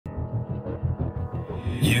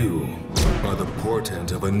You are the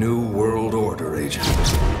portent of a new world order, Agent.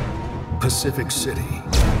 Pacific City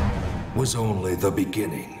was only the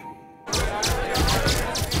beginning.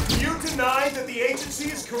 You deny that the agency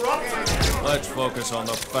is corrupt? Let's focus on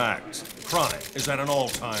the facts. Crime is at an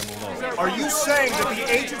all-time low. Are you saying that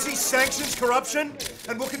the agency sanctions corruption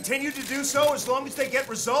and will continue to do so as long as they get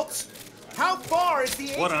results? How far is the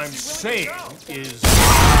agency What I'm willing saying to go? is...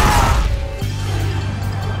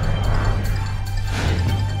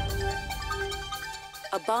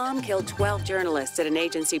 A bomb killed 12 journalists at an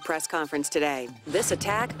agency press conference today. This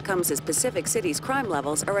attack comes as Pacific City's crime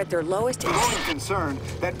levels are at their lowest in... Growing concern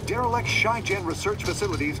that derelict Shy-Gen research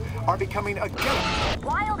facilities are becoming a ghetto.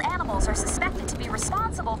 Wild animals are suspected to be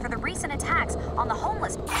responsible for the recent attacks on the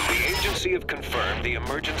homeless. The agency have confirmed the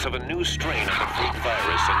emergence of a new strain of the freak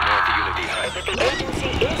virus in North Unity High. But the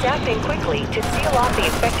agency is acting quickly to seal off the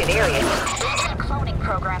affected areas. The cloning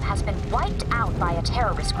program has been wiped out by a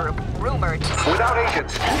terrorist group rumored to... Without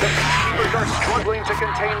agents, the peacekeepers are struggling to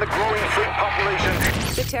contain the growing freak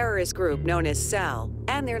population. The terrorist group known as Cell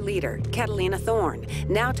and their leader, Catalina Thorne,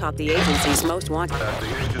 now top the agency's most wanted. That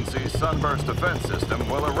the agency's Sunburst defense system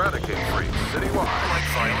will eradicate freaks citywide. Like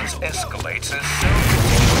violence escalates as Cell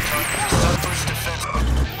continues to target the Sunburst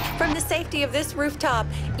defense. From the safety of this rooftop,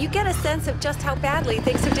 you get a sense of just how badly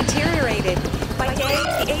things have deteriorated. By day,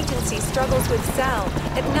 the agency struggles with Cell.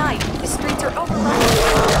 At night, the streets are overrun.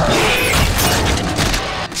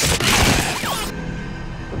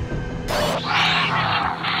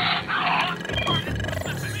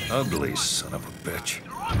 Ugly son of a bitch.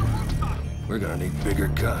 We're gonna need bigger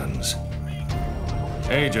guns.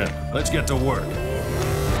 Agent, let's get to work.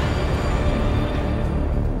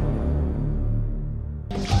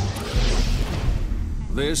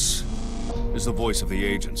 This is the voice of the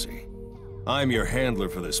agency. I'm your handler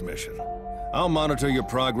for this mission. I'll monitor your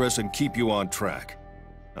progress and keep you on track.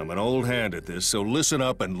 I'm an old hand at this, so listen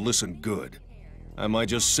up and listen good. I might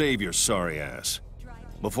just save your sorry ass.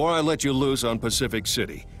 Before I let you loose on Pacific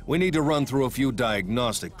City, we need to run through a few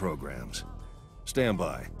diagnostic programs. Stand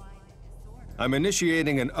by. I'm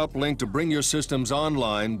initiating an uplink to bring your systems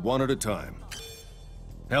online one at a time.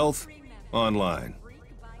 Health, online.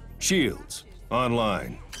 Shields,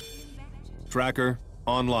 online. Tracker,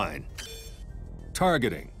 online.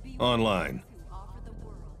 Targeting, online.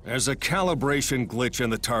 There's a calibration glitch in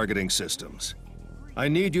the targeting systems. I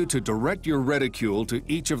need you to direct your reticule to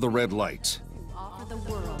each of the red lights. Offer the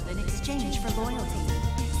world in exchange for loyalty.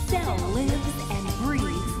 Cell lives and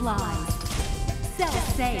breathes lies. Cell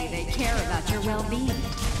say they care about your well-being.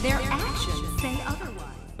 Their actions say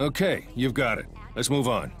otherwise. Okay, you've got it. Let's move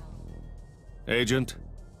on. Agent,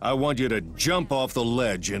 I want you to jump off the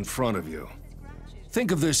ledge in front of you.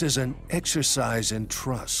 Think of this as an exercise in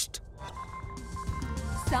trust.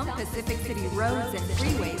 Some Pacific City roads and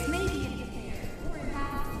freeways may be...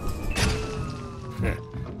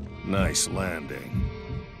 Nice landing.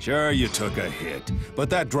 Sure, you took a hit, but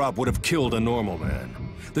that drop would have killed a normal man.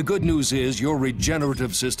 The good news is your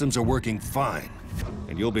regenerative systems are working fine,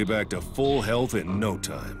 and you'll be back to full health in no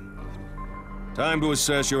time. Time to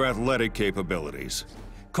assess your athletic capabilities.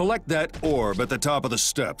 Collect that orb at the top of the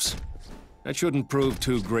steps. That shouldn't prove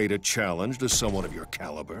too great a challenge to someone of your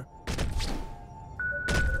caliber.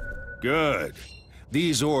 Good.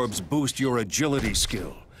 These orbs boost your agility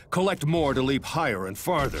skill. Collect more to leap higher and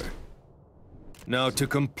farther. Now, to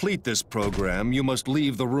complete this program, you must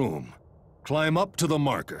leave the room. Climb up to the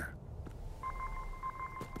marker.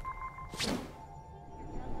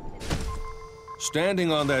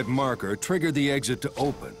 Standing on that marker triggered the exit to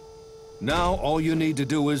open. Now, all you need to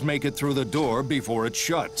do is make it through the door before it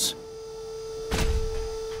shuts.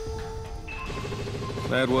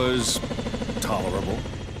 That was tolerable.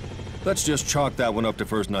 Let's just chalk that one up to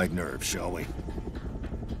first-night nerves, shall we?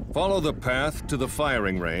 Follow the path to the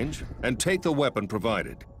firing range and take the weapon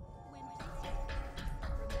provided.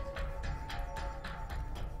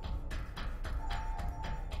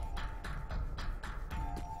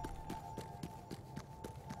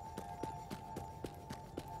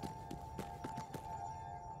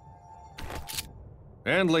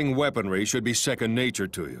 Handling weaponry should be second nature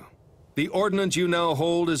to you. The ordnance you now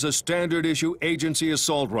hold is a standard-issue agency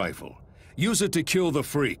assault rifle. Use it to kill the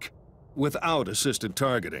freak, without assisted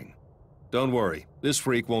targeting. Don't worry, this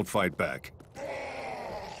freak won't fight back.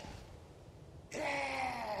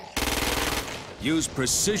 Use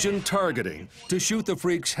precision targeting to shoot the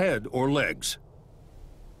freak's head or legs.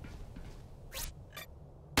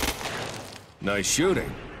 Nice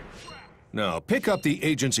shooting. Now, pick up the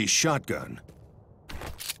agency shotgun.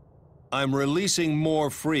 I'm releasing more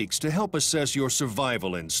freaks to help assess your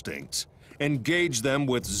survival instincts. Engage them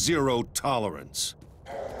with zero tolerance.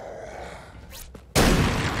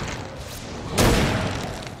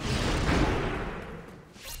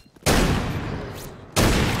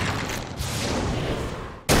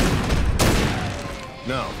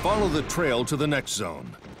 Now, follow the trail to the next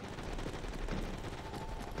zone.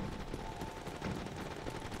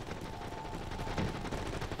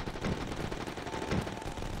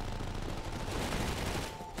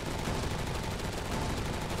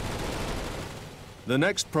 The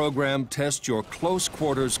next program tests your close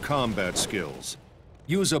quarters combat skills.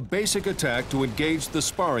 Use a basic attack to engage the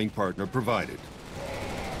sparring partner provided.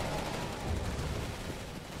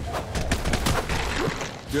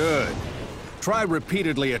 Good. Try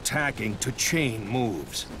repeatedly attacking to chain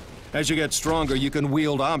moves. As you get stronger, you can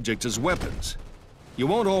wield objects as weapons. You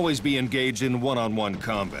won't always be engaged in one-on-one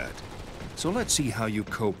combat. So let's see how you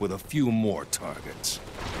cope with a few more targets.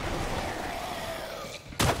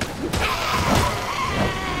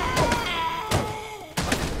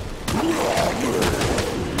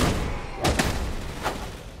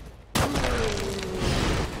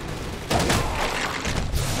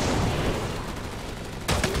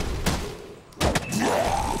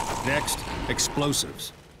 Next,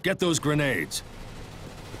 explosives. Get those grenades.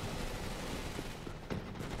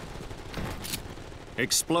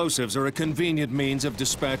 Explosives are a convenient means of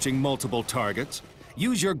dispatching multiple targets.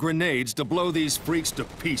 Use your grenades to blow these freaks to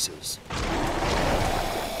pieces.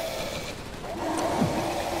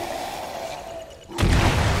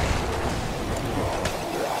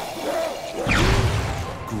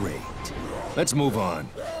 Great. Let's move on.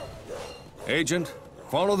 Agent,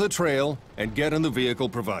 follow the trail and get in the vehicle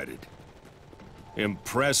provided.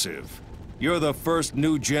 Impressive. You're the first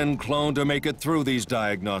new-gen clone to make it through these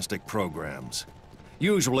diagnostic programs.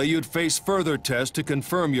 Usually, you'd face further tests to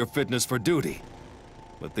confirm your fitness for duty.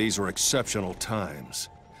 But these are exceptional times.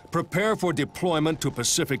 Prepare for deployment to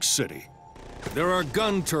Pacific City. There are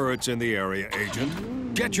gun turrets in the area,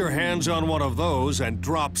 Agent. Get your hands on one of those and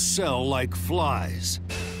drop Cell like flies.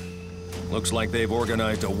 Looks like they've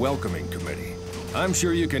organized a welcoming committee. I'm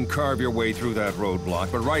sure you can carve your way through that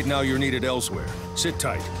roadblock, but right now you're needed elsewhere. Sit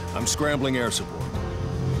tight. I'm scrambling air support.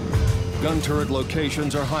 Gun turret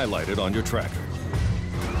locations are highlighted on your tracker.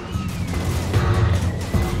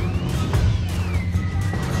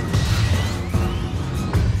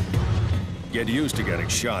 Get used to getting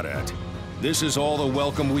shot at. This is all the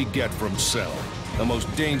welcome we get from Cell, the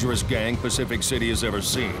most dangerous gang Pacific City has ever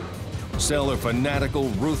seen. Cell are fanatical,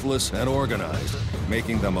 ruthless, and organized,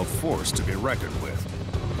 making them a force to be reckoned with.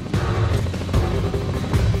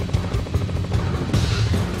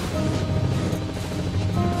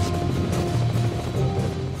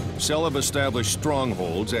 Cell have established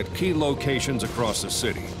strongholds at key locations across the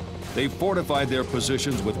city. They've fortified their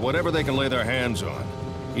positions with whatever they can lay their hands on,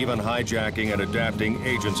 even hijacking and adapting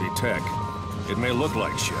agency tech. It may look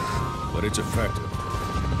like shit, but it's effective.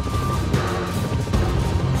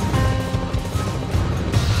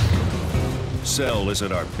 Cell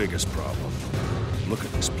isn't our biggest problem. Look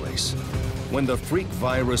at this place. When the freak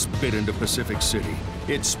virus bit into Pacific City,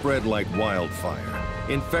 it spread like wildfire,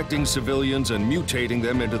 infecting civilians and mutating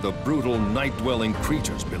them into the brutal night-dwelling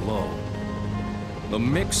creatures below. The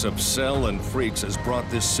mix of Cell and freaks has brought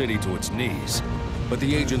this city to its knees, but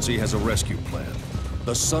the agency has a rescue plan,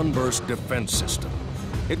 the Sunburst Defense System.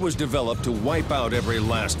 It was developed to wipe out every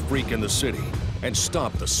last freak in the city and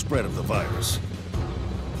stop the spread of the virus.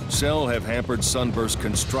 Cell have hampered Sunburst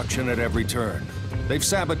construction at every turn. They've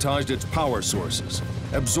sabotaged its power sources,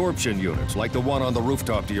 absorption units like the one on the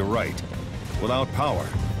rooftop to your right. Without power,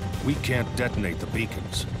 we can't detonate the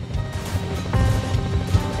beacons.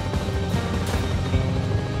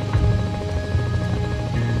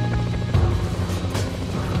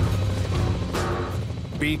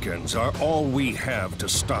 Beacons are all we have to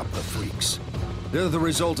stop the freaks. They're the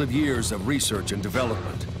result of years of research and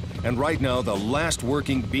development. And right now, the last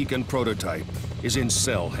working beacon prototype is in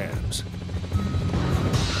Cell hands.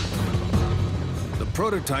 The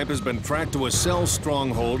prototype has been tracked to a Cell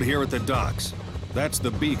stronghold here at the docks. That's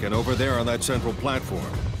the beacon over there on that central platform.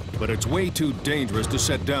 But it's way too dangerous to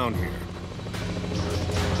set down here.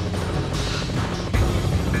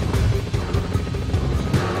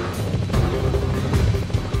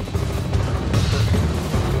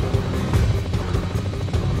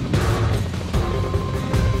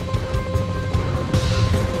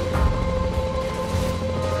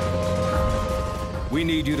 We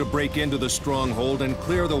need you to break into the stronghold and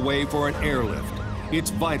clear the way for an airlift. It's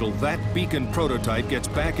vital that beacon prototype gets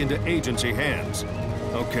back into agency hands.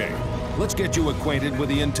 Okay, let's get you acquainted with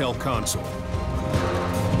the Intel console.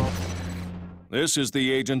 This is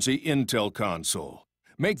the agency Intel console.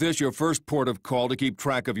 Make this your first port of call to keep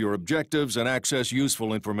track of your objectives and access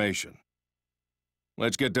useful information.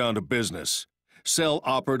 Let's get down to business. Cell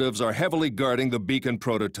operatives are heavily guarding the beacon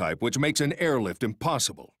prototype, which makes an airlift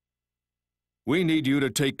impossible. We need you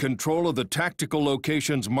to take control of the tactical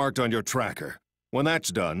locations marked on your tracker. When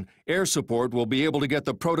that's done, air support will be able to get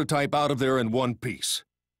the prototype out of there in one piece.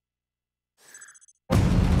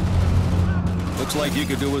 Looks like you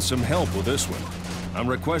could do with some help with this one. I'm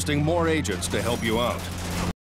requesting more agents to help you out.